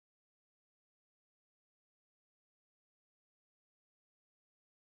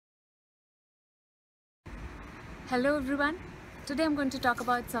Hello everyone. Today I'm going to talk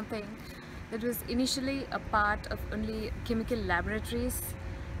about something that was initially a part of only chemical laboratories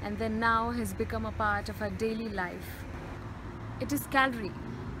and then now has become a part of our daily life. It is calorie.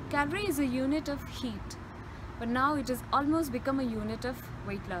 Calorie is a unit of heat, but now it has almost become a unit of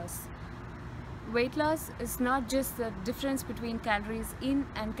weight loss. Weight loss is not just the difference between calories in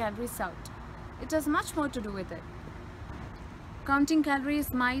and calories out. It has much more to do with it. Counting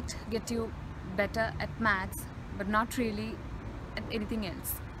calories might get you better at maths, but not really at anything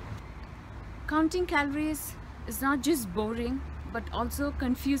else. Counting calories is not just boring, but also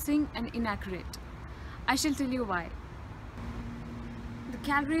confusing and inaccurate. I shall tell you why. The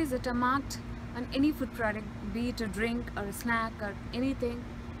calories that are marked on any food product, be it a drink or a snack or anything,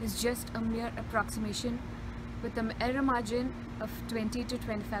 is just a mere approximation with an error margin of 20 to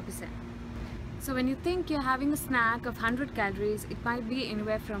 25%. So when you think you're having a snack of 100 calories, it might be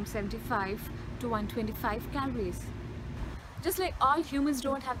anywhere from 75 to 125 calories. Just like all humans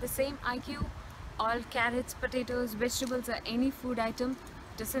don't have the same IQ, all carrots, potatoes, vegetables or any food item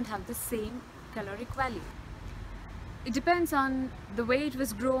doesn't have the same caloric value. It depends on the way it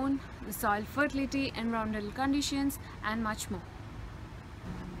was grown, the soil fertility, environmental conditions and much more.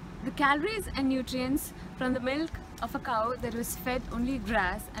 The calories and nutrients from the milk of a cow that was fed only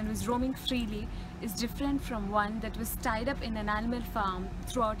grass and was roaming freely is different from one that was tied up in an animal farm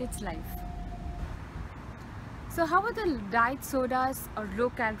throughout its life. So how are the diet sodas or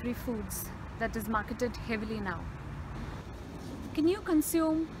low-calorie foods that is marketed heavily now? Can you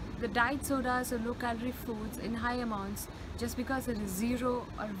consume the diet sodas or low-calorie foods in high amounts just because it is zero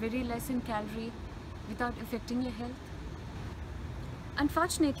or very less in calorie without affecting your health?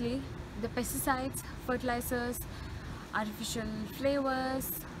 Unfortunately, the pesticides, fertilizers, artificial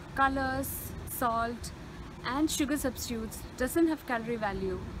flavors, colors, salt and sugar substitutes doesn't have calorie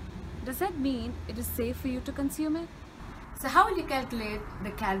value. Does that mean it is safe for you to consume it? So how will you calculate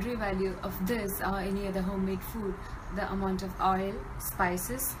the calorie value of this or any other homemade food? The amount of oil,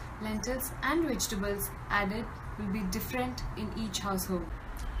 spices, lentils and vegetables added will be different in each household.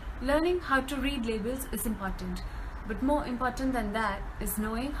 Learning how to read labels is important, but more important than that is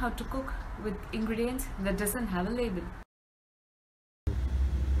knowing how to cook with ingredients that doesn't have a label.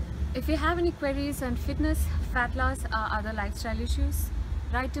 If you have any queries on fitness, fat loss or other lifestyle issues,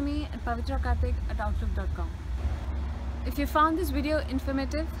 write to me at pavithrakarthik@outlook.com. If you found this video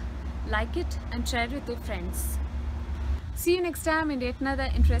informative, like it and share it with your friends. See you next time in yet another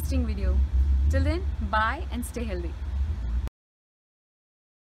interesting video. Till then, bye and stay healthy.